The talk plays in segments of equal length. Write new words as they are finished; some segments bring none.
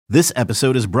This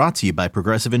episode is brought to you by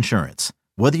Progressive Insurance.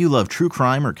 Whether you love true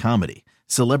crime or comedy,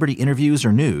 celebrity interviews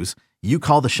or news, you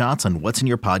call the shots on what's in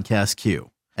your podcast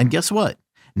queue. And guess what?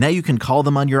 Now you can call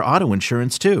them on your auto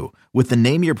insurance too with the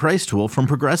Name Your Price tool from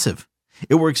Progressive.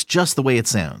 It works just the way it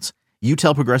sounds. You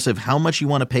tell Progressive how much you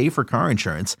want to pay for car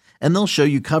insurance, and they'll show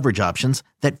you coverage options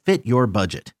that fit your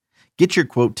budget. Get your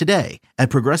quote today at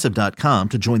Progressive.com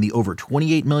to join the over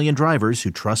 28 million drivers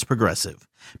who trust Progressive.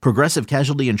 Progressive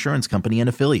Casualty Insurance Company and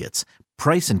Affiliates.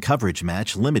 Price and coverage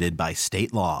match limited by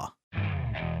state law.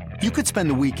 You could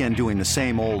spend the weekend doing the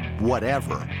same old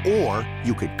whatever, or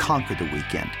you could conquer the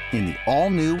weekend in the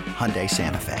all-new Hyundai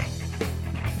Santa Fe.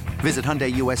 Visit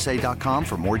HyundaiUSA.com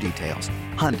for more details.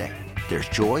 Hyundai, there's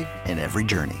joy in every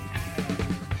journey.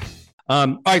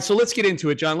 All right, so let's get into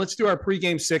it, John. Let's do our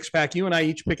pregame six-pack. You and I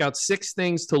each pick out 6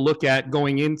 things to look at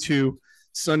going into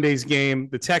Sunday's game.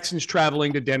 The Texans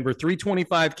traveling to Denver,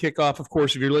 3:25 kickoff. Of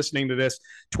course, if you're listening to this,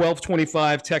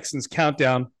 12:25 Texans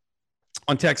countdown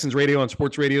on Texans radio, on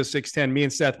Sports Radio 610. Me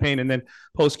and Seth Payne, and then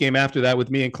post-game after that with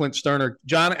me and Clint Sterner.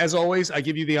 John, as always, I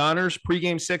give you the honors.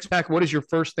 Pregame six-pack, what is your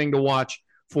first thing to watch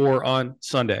for on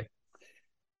Sunday?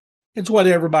 It's what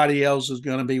everybody else is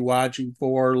going to be watching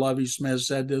for. Lovie Smith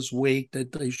said this week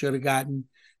that they should have gotten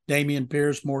Dameon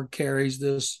Pierce more carries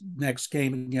this next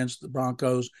game against the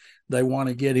Broncos. They want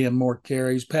to get him more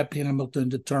carries. Pep Hamilton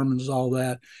determines all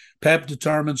that. Pep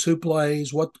determines who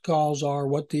plays, what the calls are,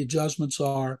 what the adjustments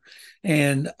are.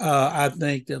 And I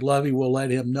think that Lovie will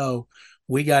let him know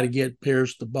we got to get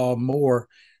Pierce the ball more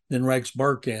than Rex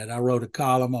Burkhead. I wrote a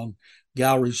column on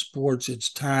Gallery Sports.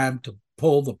 It's time to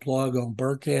pull the plug on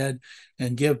Burkhead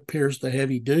and give Pierce the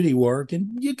heavy duty work.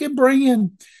 And you can bring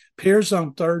in Pierce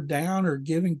on third down or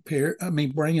bringing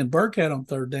Burkhead on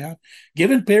third down,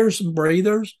 giving Pierce some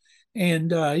breathers.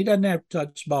 And he doesn't have to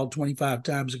touch the ball 25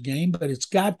 times a game, but it's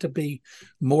got to be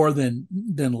more than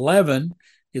 11.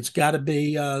 It's got to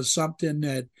be something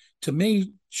that, to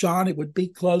me, Sean, it would be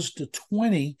close to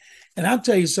 20. And I'll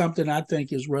tell you something I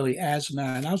think is really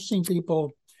asinine. I've seen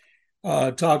people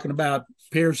talking about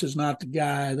Pierce is not the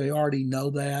guy. They already know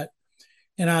that.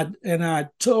 And I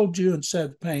told you and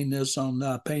Seth Payne this on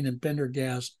Payne and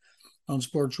Pendergast on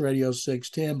Sports Radio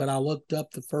 610, but I looked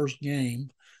up the first game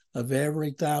of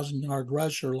every 1,000-yard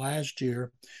rusher last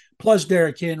year, plus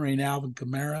Derrick Henry and Alvin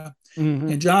Kamara. Mm-hmm.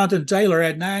 And Jonathan Taylor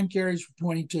had 9 carries for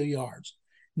 22 yards.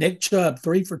 Nick Chubb,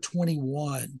 3 for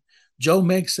 21. Joe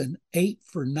Mixon, 8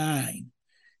 for 9.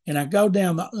 And I go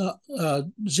down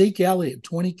Zeke Elliott,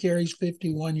 20 carries,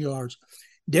 51 yards.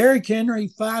 Derrick Henry,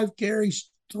 5 carries,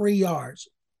 3 yards.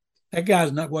 That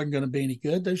guy's wasn't going to be any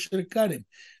good. They should have cut him.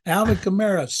 Alvin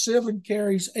Kamara, 7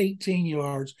 carries, 18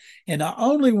 yards. And the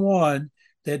only one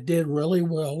that did really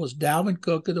well was Dalvin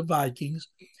Cook of the Vikings.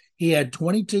 He had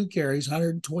 22 carries,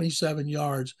 127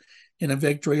 yards in a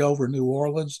victory over New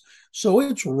Orleans. So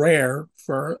it's rare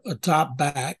for a top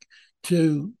back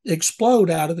to explode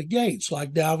out of the gates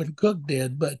like Dalvin Cook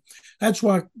did. But that's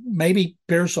why maybe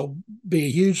Pierce will be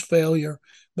a huge failure,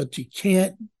 but you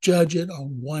can't judge it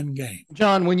on one game.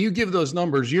 John, when you give those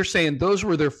numbers, you're saying those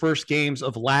were their first games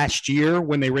of last year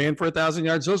when they ran for 1,000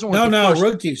 yards? Those weren't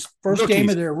rookies. First game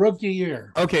of their rookie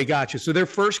year. Okay, gotcha. So their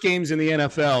first games in the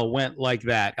NFL went like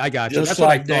that. I got you. Just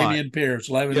like Dameon Pierce,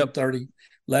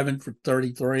 11 for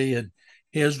 33, and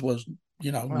his was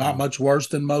not much worse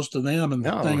than most of them. And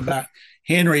the thing about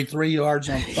Henry, 3 yards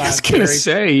on 5 carries. I was going to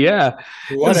say, yeah.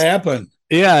 What happened?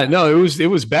 Yeah, no, it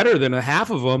was better than a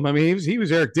half of them. I mean, he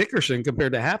was Eric Dickerson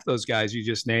compared to half those guys you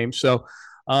just named. So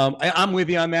I'm with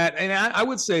you on that. And I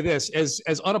would say this, as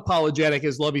unapologetic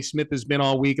as Lovie Smith has been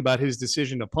all week about his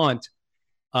decision to punt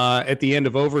at the end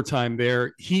of overtime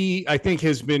there, he, I think,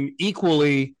 has been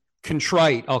equally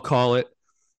contrite, I'll call it,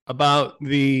 about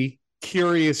the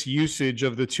curious usage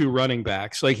of the 2 running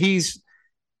backs. Like he's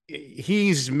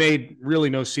made really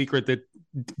no secret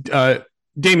that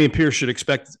Dameon Pierce should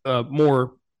expect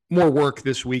more work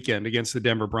this weekend against the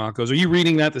Denver Broncos. Are you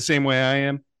reading that the same way I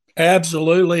am?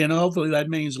 Absolutely, and hopefully that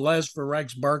means less for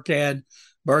Rex Burkhead.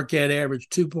 Burkhead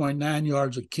averaged 2.9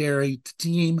 yards a carry.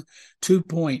 Team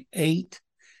 2.8,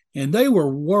 and they were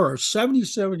worse,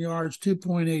 77 yards,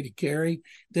 2.8 a carry,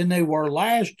 than they were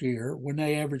last year when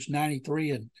they averaged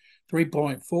 93 and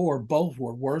 3.4. Both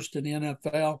were worse than the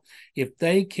NFL. If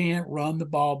they can't run the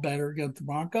ball better against the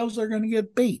Broncos, they're going to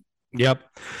get beat. Yep.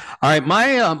 All right.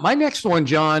 My next one,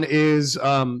 John, is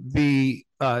the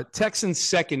Texans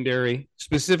secondary,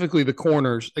 specifically the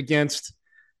corners against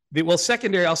the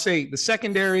secondary. I'll say the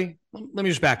secondary. Let me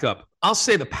just back up. I'll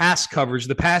say the pass coverage,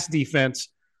 the pass defense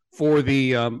for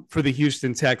the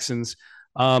Houston Texans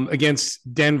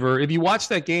against Denver. If you watch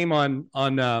that game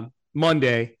on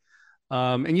Monday,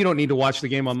 And you don't need to watch the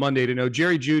game on Monday to know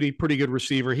Jerry Jeudy, pretty good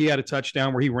receiver. He had a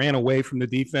touchdown where he ran away from the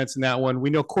defense in that one. We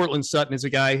know Cortland Sutton is a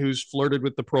guy who's flirted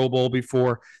with the Pro Bowl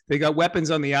before. They got weapons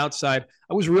on the outside.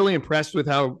 I was really impressed with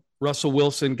how Russell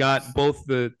Wilson got both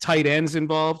the tight ends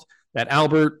involved, that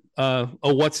Albert,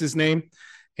 what's his name,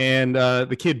 and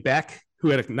the kid Beck, who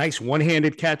had a nice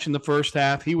one-handed catch in the first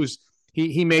half.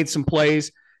 He made some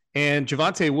plays. And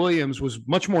Javonte Williams was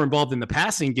much more involved in the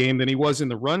passing game than he was in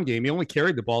the run game. He only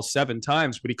carried the ball 7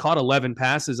 times, but he caught 11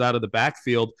 passes out of the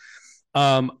backfield.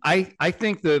 I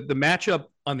think the matchup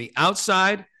on the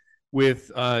outside with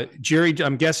Jerry,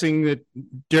 I'm guessing that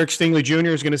Derek Stingley Jr.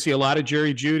 is going to see a lot of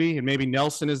Jerry Jeudy, and maybe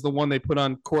Nelson is the one they put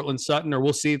on Cortland Sutton, or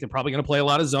we'll see. They're probably going to play a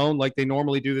lot of zone like they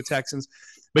normally do, the Texans.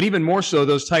 But even more so,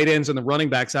 those tight ends and the running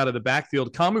backs out of the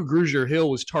backfield. Kamu Grugier-Hill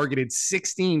was targeted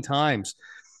 16 times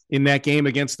in that game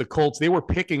against the Colts. They were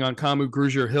picking on Kamu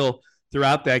Grugier-Hill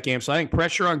throughout that game. So I think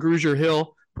pressure on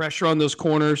Grugier-Hill, pressure on those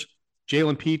corners.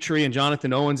 Jalen Petrie and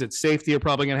Jonathan Owens at safety are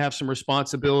probably going to have some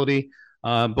responsibility,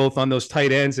 both on those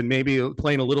tight ends and maybe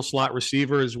playing a little slot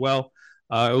receiver as well,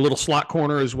 a little slot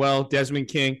corner as well, Desmond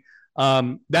King.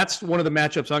 That's one of the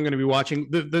matchups I'm going to be watching.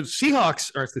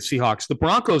 The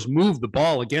Broncos moved the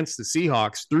ball against the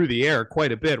Seahawks through the air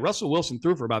quite a bit. Russell Wilson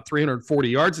threw for about 340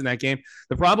 yards in that game.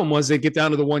 The problem was they get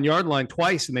down to the 1 yard line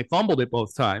twice and they fumbled it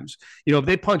both times. If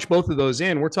they punch both of those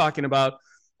in, we're talking about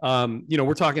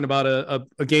a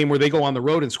game where they go on the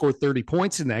road and score 30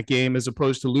 points in that game as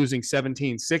opposed to losing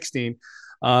 17-16.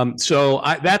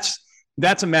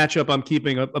 That's a matchup I'm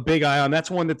keeping a big eye on. That's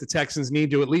one that the Texans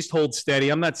need to at least hold steady.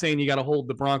 I'm not saying you got to hold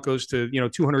the Broncos to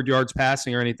 200 yards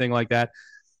passing or anything like that,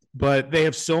 but they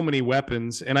have so many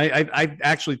weapons. And I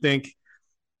actually think,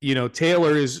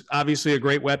 Taylor is obviously a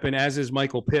great weapon, as is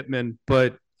Michael Pittman.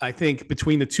 But I think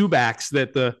between the two backs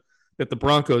that the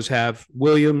Broncos have,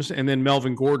 Williams and then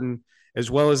Melvin Gordon, as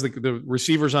well as the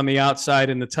receivers on the outside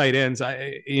and the tight ends,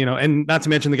 and not to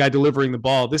mention the guy delivering the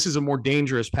ball, this is a more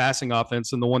dangerous passing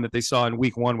offense than the one that they saw in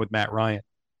week 1 with Matt Ryan.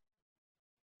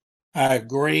 I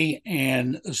agree,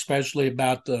 and especially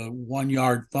about the 1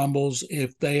 yard fumbles.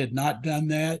 If they had not done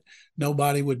that,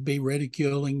 nobody would be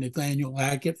ridiculing Nathaniel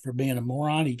Hackett for being a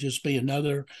moron. He'd just be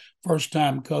another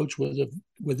first-time coach with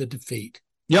a defeat.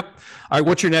 Yep. All right,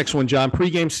 what's your next one, John?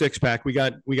 Pre-game 6-pack. We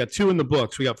got 2 in the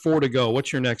books. We got 4 to go.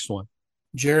 What's your next one?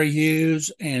 Jerry Hughes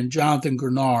and Jonathan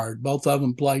Grenard. Both of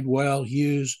them played well.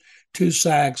 Hughes, 2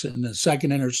 sacks and the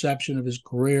second interception of his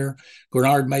career.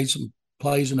 Grenard made some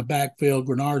plays in the backfield.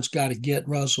 Grenard's got to get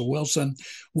Russell Wilson.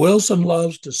 Wilson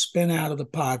loves to spin out of the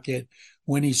pocket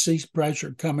when he sees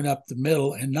pressure coming up the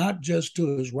middle, and not just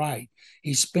to his right.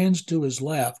 He spins to his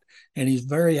left, and he's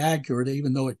very accurate,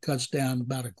 even though it cuts down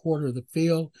about a quarter of the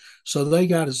field. So they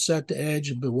got to set the edge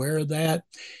and beware of that.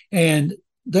 And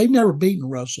they've never beaten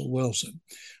Russell Wilson.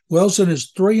 Wilson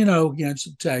is 3-0 against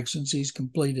the Texans. He's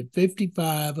completed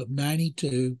 55 of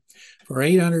 92 for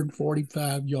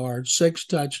 845 yards, 6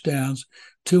 touchdowns,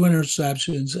 2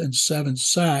 interceptions, and 7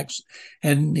 sacks.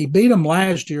 And he beat them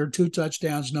last year, 2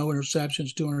 touchdowns, no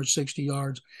interceptions, 260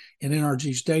 yards in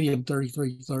NRG Stadium,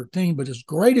 33-13. But his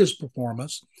greatest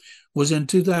performance was in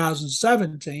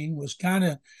 2017, was kind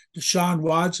of Deshaun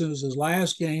Watson. It was his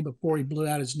last game before he blew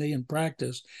out his knee in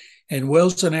practice. And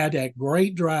Wilson had that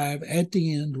great drive at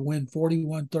the end to win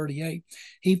 41-38.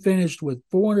 He finished with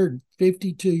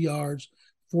 452 yards,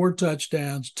 4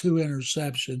 touchdowns, 2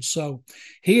 interceptions. So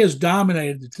he has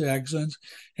dominated the Texans,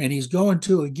 and he's going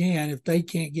to again if they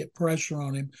can't get pressure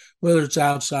on him, whether it's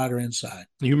outside or inside.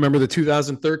 You remember the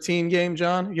 2013 game,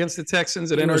 John, against the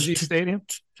Texans at NRG Stadium?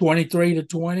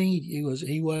 23-20.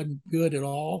 He wasn't good at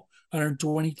all.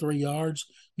 123 yards,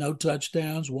 no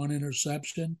touchdowns, 1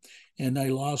 interception, and they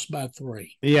lost by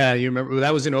 3. Yeah, you remember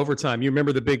that was in overtime. You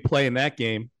remember the big play in that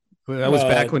game? That was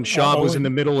back when Schaub was in the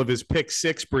middle of his pick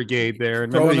 6 brigade there,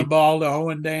 and throwing the ball to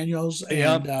Owen Daniels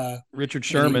and Richard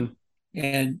Sherman.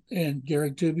 And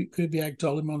Gary Kubiak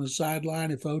told him on the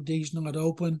sideline, if OD's not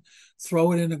open,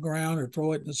 throw it in the ground or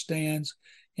throw it in the stands,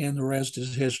 and the rest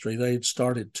is history. They had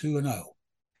started 2-0.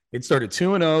 It started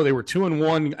 2-0. They were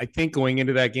 2-1, I think, going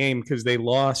into that game because they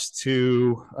lost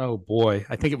to,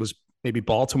 I think it was maybe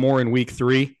Baltimore in week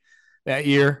 3 that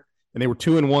year. And they were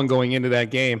 2-1 going into that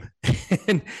game.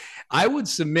 And I would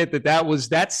submit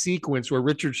that sequence where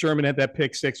Richard Sherman had that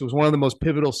pick 6 was one of the most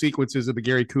pivotal sequences of the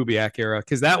Gary Kubiak era,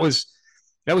 because that was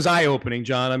eye-opening,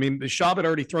 John. I mean, the Schaub had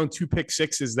already thrown 2 pick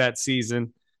 6s that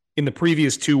season in the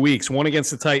previous 2 weeks, one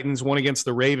against the Titans, one against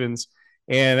the Ravens.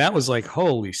 And that was like,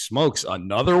 holy smokes,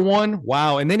 another one?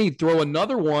 Wow. And then he'd throw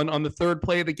another one on the third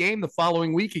play of the game the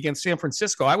following week against San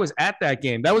Francisco. I was at that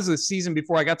game. That was the season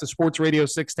before I got to Sports Radio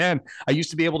 610. I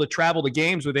used to be able to travel to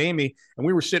games with Amy, and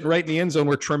we were sitting right in the end zone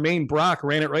where Tremaine Brock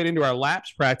ran it right into our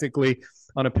laps practically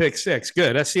on a pick six.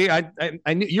 Good. I see.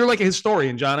 I knew you're like a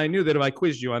historian, John. I knew that if I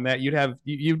quizzed you on that, you'd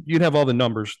have all the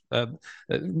numbers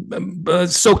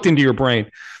soaked into your brain.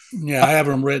 Yeah, I have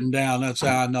them written down. That's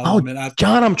how I know them.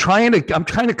 John, I'm trying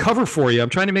to cover for you. I'm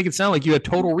trying to make it sound like you had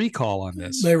total recall on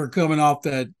this. They were coming off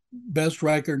that best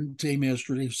record in team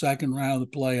history, second round of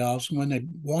the playoffs. When they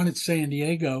won at San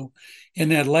Diego in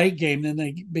that late game, then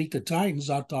they beat the Titans.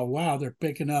 I thought, wow, they're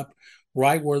picking up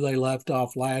right where they left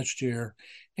off last year.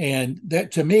 And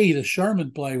that, to me, the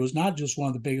Sherman play was not just one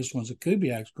of the biggest ones of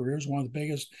Kubiak's career, it was one of the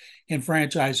biggest in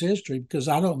franchise history, because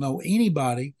I don't know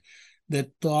anybody that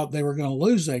thought they were going to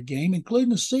lose that game, including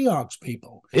the Seahawks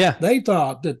people. Yeah. They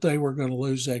thought that they were going to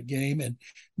lose that game, and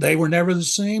they were never the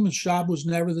same, and Schaub was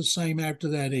never the same after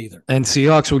that either. And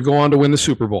Seahawks would go on to win the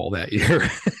Super Bowl that year.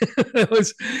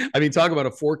 Talk about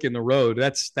a fork in the road.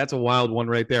 That's a wild one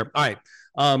right there. All right.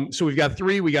 So we got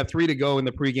three to go in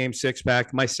the pregame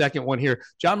six-pack. My second one here.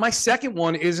 John, my second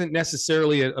one isn't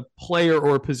necessarily a player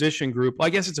or a position group. I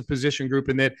guess it's a position group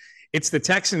in that it's the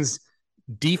Texans'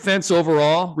 defense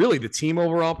overall, really the team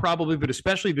overall probably, but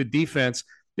especially the defense.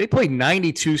 They played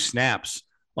 92 snaps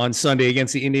on Sunday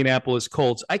against the Indianapolis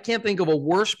Colts. I can't think of a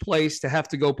worse place to have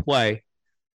to go play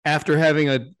after having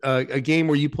a game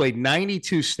where you played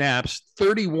 92 snaps,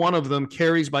 31 of them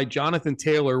carries by Jonathan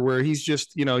Taylor, where he's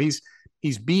just,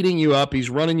 he's beating you up. He's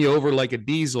running you over like a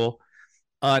diesel.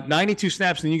 92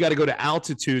 snaps, and then you got to go to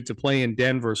altitude to play in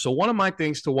Denver. So one of my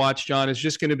things to watch, John, is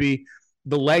just going to be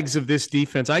the legs of this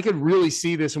defense. I could really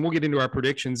see this, and we'll get into our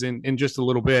predictions in just a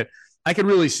little bit. I could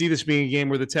really see this being a game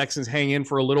where the Texans hang in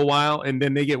for a little while, and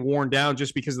then they get worn down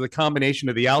just because of the combination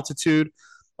of the altitude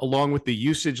along with the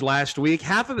usage last week.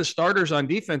 Half of the starters on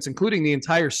defense, including the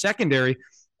entire secondary,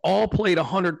 all played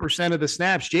 100% of the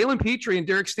snaps. Jalen Petrie and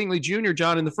Derek Stingley Jr.,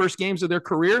 John, in the first games of their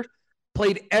career,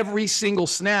 played every single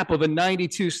snap of a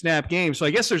 92-snap game. So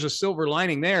I guess there's a silver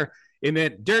lining there in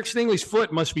that Derek Stingley's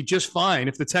foot must be just fine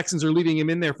if the Texans are leaving him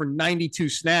in there for 92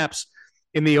 snaps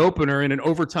in the opener in an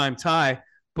overtime tie.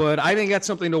 But I think that's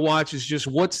something to watch, is just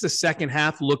what's the second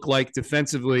half look like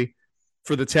defensively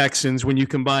for the Texans when you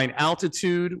combine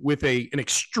altitude with an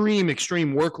extreme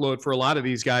workload for a lot of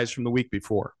these guys from the week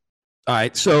before. All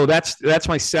right, so that's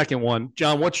my second one.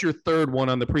 John, what's your third one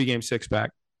on the pregame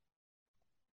six-pack?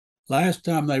 Last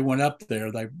time they went up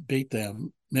there, they beat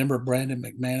them. Remember Brandon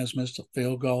McManus missed a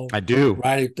field goal? I do.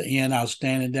 Right at the end, I was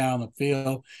standing down the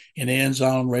field in the end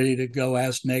zone, ready to go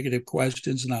ask negative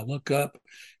questions, and I look up,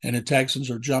 and the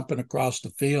Texans are jumping across the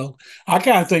field. I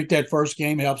kind of think that first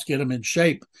game helps get them in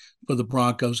shape for the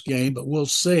Broncos game, but we'll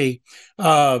see.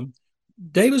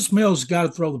 Davis Mills got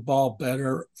to throw the ball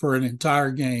better for an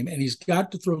entire game, and he's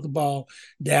got to throw the ball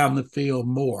down the field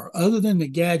more. Other than the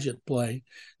gadget play,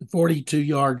 the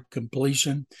 42-yard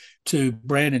completion to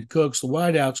Brandon Cooks, the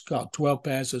wideouts caught 12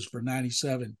 passes for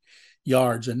 97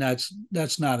 yards, and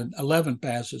that's not 11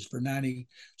 passes for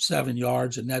 97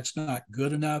 yards, and that's not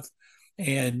good enough.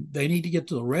 And they need to get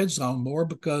to the red zone more,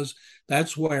 because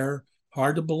that's where,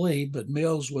 hard to believe, but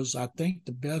Mills was, I think,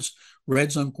 the best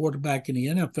red zone quarterback in the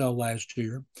NFL last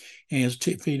year. And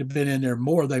if he'd have been in there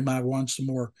more, they might have won some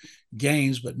more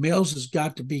games. But Mills has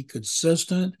got to be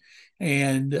consistent.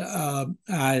 And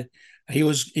he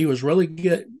was really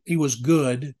good. He was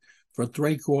good for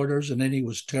 3 quarters, and then he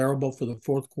was terrible for the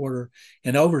 4th quarter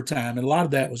in overtime. And a lot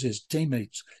of that was his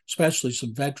teammates, especially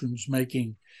some veterans,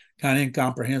 making kind of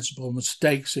incomprehensible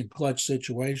mistakes in clutch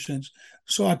situations.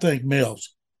 So I think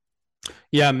Mills.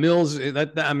 Yeah, Mills,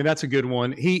 that's a good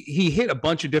one. He hit a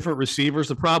bunch of different receivers.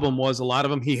 The problem was a lot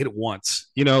of them he hit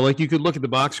once. Like you could look at the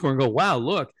box score and go, wow,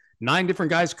 look, 9 different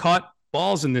guys caught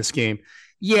balls in this game.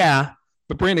 Yeah,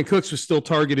 but Brandon Cooks was still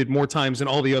targeted more times than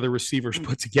all the other receivers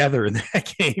put together in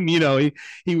that game.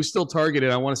 He was still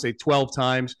targeted, I want to say 12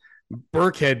 times.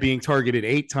 Burkhead being targeted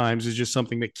 8 times is just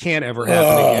something that can't ever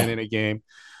happen again in a game.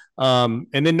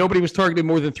 And then nobody was targeted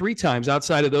more than 3 times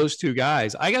outside of those 2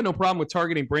 guys. I got no problem with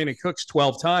targeting Brandon Cooks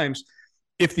 12 times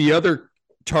if the other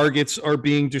targets are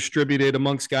being distributed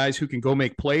amongst guys who can go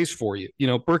make plays for you.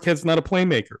 Burkhead's not a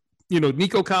playmaker.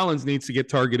 Nico Collins needs to get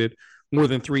targeted more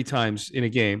than 3 times in a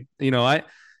game.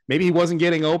 Maybe he wasn't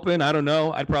getting open. I don't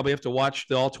know. I'd probably have to watch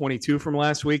the all 22 from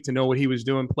last week to know what he was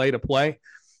doing play to play.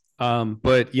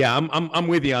 But yeah, I'm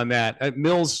with you on that.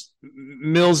 Mills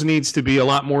needs to be a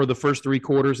lot more of the first 3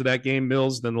 quarters of that game,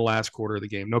 Mills, than the last quarter of the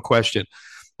game. No question.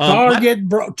 Target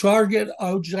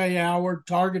O.J. Howard,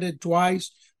 targeted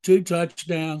twice, 2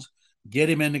 touchdowns, get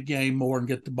him in the game more and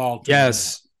get the ball to him.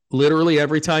 Yes. Literally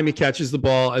every time he catches the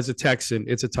ball as a Texan,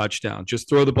 it's a touchdown. Just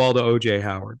throw the ball to O.J.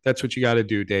 Howard. That's what you got to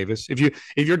do, Davis. If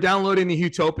you're downloading the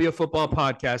Houtopia football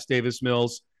podcast, Davis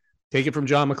Mills, take it from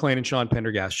John McClain and Sean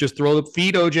Pendergast. Just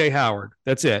feed O.J. Howard.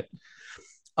 That's it.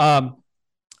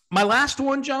 My last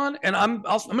one, John, and I'm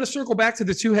going to circle back to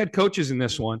the 2 head coaches in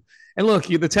this one. And look,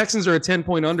 the Texans are a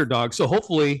 10-point underdog, so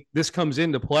hopefully this comes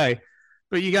into play.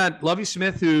 But you got Lovie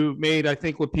Smith, who made, I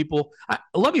think,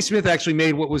 Lovie Smith actually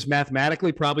made what was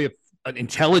mathematically probably an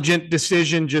intelligent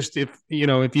decision, just if you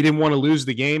didn't want to lose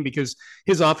the game, because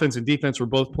his offense and defense were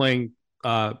both playing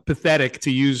pathetic,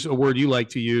 to use a word you like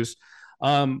to use.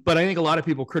 But I think a lot of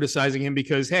people criticizing him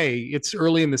because, hey, it's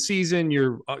early in the season.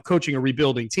 You're coaching a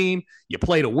rebuilding team. You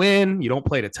play to win. You don't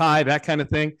play to tie, that kind of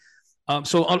thing.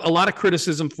 So a lot of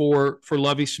criticism for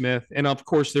Lovie Smith. And, of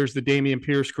course, there's the Dameon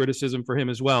Pierce criticism for him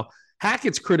as well.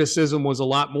 Hackett's criticism was a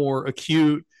lot more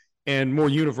acute and more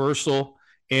universal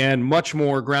and much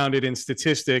more grounded in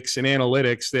statistics and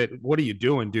analytics. That, what are you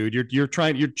doing, dude? You're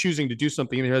choosing to do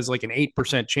something that has like an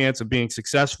 8% chance of being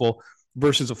successful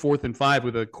versus a 4th and 5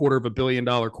 with a $250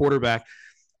 million quarterback.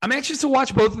 I'm anxious to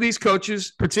watch both of these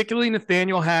coaches, particularly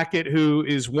Nathaniel Hackett, who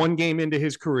is 1 game into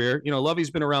his career.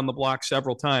 Lovie's been around the block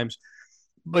several times.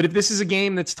 But if this is a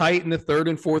game that's tight in the 3rd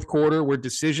and 4th quarter, where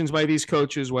decisions by these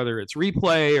coaches, whether it's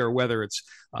replay or whether it's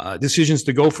decisions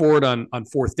to go for it on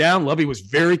 4th down, Lovie was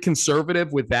very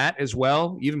conservative with that as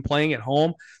well, even playing at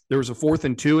home. There was a 4th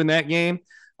and 2 in that game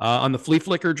on the flea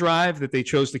flicker drive that they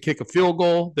chose to kick a field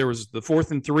goal. There was the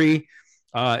 4th and 3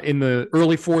 in the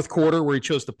early 4th quarter where he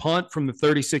chose to punt from the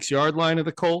 36-yard line of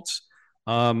the Colts.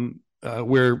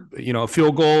 Where a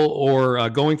field goal or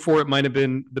going for it might have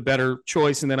been the better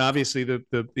choice, and then obviously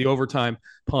the overtime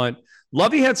punt.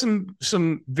 Lovie had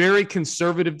some very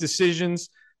conservative decisions.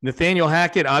 Nathaniel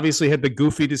Hackett obviously had the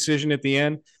goofy decision at the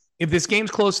end. If this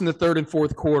game's close in the 3rd and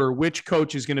 4th quarter, which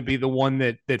coach is going to be the one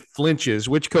that flinches?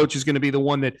 Which coach is going to be the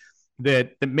one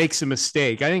that makes a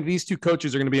mistake? I think these 2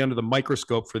 coaches are going to be under the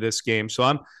microscope for this game.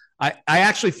 So I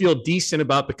actually feel decent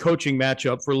about the coaching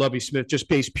matchup for Lovie Smith, just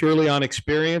based purely on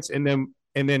experience, and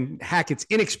then Hackett's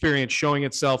inexperience showing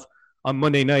itself on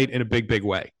Monday night in a big, big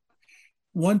way.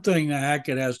 One thing that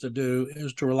Hackett has to do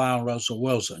is to rely on Russell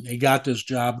Wilson. He got this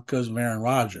job because of Aaron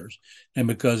Rodgers and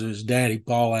because of his daddy,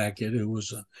 Paul Hackett, who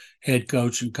was a head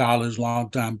coach in college,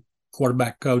 longtime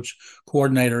quarterback coach,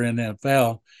 coordinator in the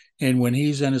NFL. And when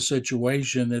he's in a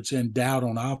situation that's in doubt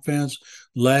on offense,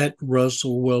 let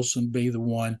Russell Wilson be the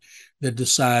one that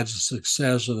decides the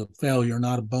success or the failure,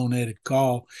 not a boneheaded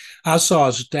call. I saw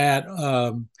a stat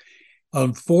on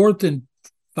 4th and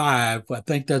 5. I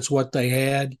think that's what they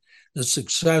had. The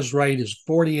success rate is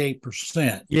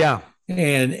 48%. Yeah.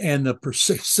 And the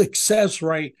success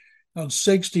rate on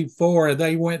 64,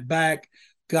 they went back,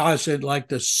 gosh, at like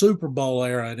the Super Bowl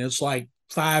era, and it's like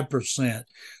 5%.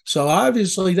 So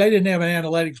obviously they didn't have an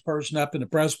analytics person up in the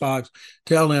press box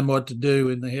telling him what to do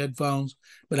in the headphones,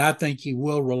 but I think he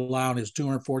will rely on his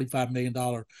 $245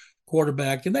 million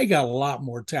quarterback, and they got a lot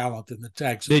more talent than the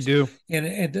Texans. They do.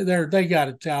 And they got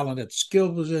a talent at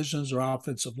skill positions. Or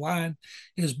offensive line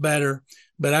is better.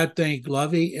 But I think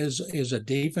Lovie is a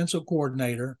defensive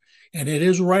coordinator, and it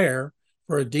is rare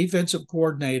for a defensive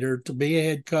coordinator to be a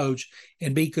head coach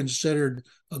and be considered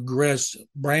aggressive.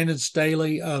 Brandon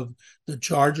Staley of the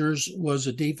Chargers was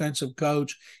a defensive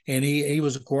coach, and he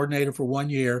was a coordinator for 1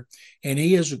 year. And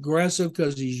he is aggressive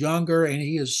because he's younger, and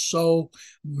he is so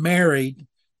married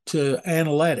to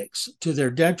analytics, to their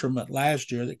detriment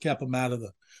last year that kept them out of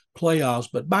the playoffs.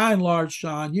 But by and large,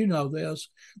 Sean, you know this,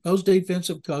 those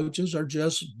defensive coaches are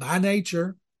just by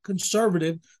nature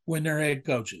conservative when they're head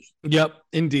coaches. Yep,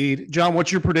 indeed. John,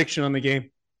 what's your prediction on the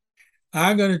game?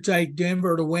 I'm going to take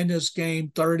Denver to win this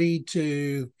game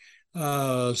 30-17.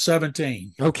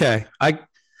 Okay. I've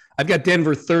got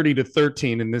Denver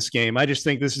 30-13 in this game. I just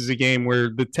think this is a game where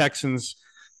the Texans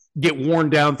get worn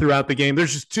down throughout the game. I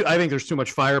think there's too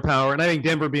much firepower, and I think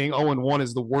Denver being 0-1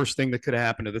 is the worst thing that could have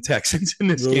happened to the Texans in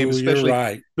this game,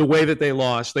 especially the way that they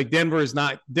lost. Like Denver's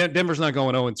not going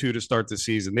 0-2 to start the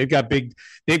season. They've got big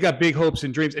hopes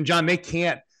and dreams. And John, they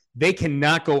cannot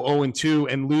go 0-2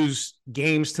 and lose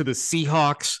games to the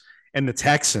Seahawks and the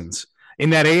Texans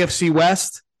in that AFC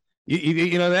West.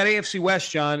 You know that AFC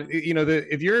West, John.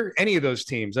 If you're any of those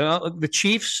teams, the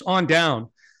Chiefs on down,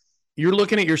 you're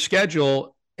looking at your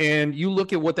schedule. And you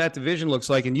look at what that division looks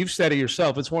like, and you've said it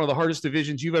yourself, it's one of the hardest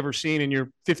divisions you've ever seen in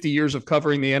your 50 years of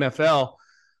covering the NFL.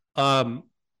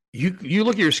 You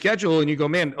look at your schedule and you go,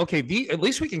 man, okay, at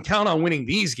least we can count on winning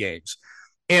these games.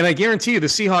 And I guarantee you the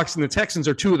Seahawks and the Texans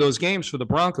are 2 of those games for the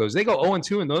Broncos. They go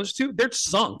 0-2 in those 2, they're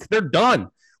sunk. They're done.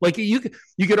 Like you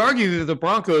could argue that the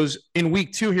Broncos in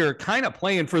week 2 here are kind of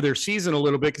playing for their season a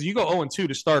little bit because you go 0-2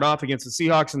 to start off against the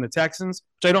Seahawks and the Texans,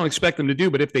 which I don't expect them to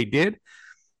do, but if they did,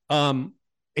 and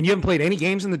you haven't played any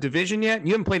games in the division yet, and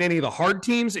you haven't played any of the hard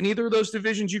teams in either of those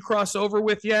divisions you cross over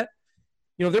with yet.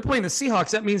 They're playing the Seahawks.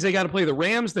 That means they got to play the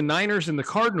Rams, the Niners, and the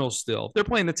Cardinals still. If they're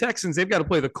playing the Texans, they've got to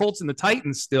play the Colts and the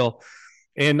Titans still.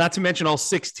 And not to mention all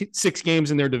six games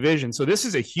in their division. So this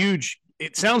is a huge –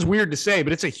 it sounds weird to say,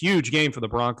 but it's a huge game for the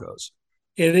Broncos.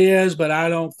 It is, but I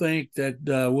don't think that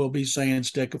we'll be saying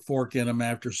stick a fork in them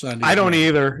after Sunday. I don't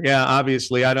either. Yeah,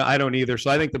 obviously. I don't either. So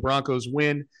I think the Broncos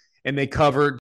win, and they cover.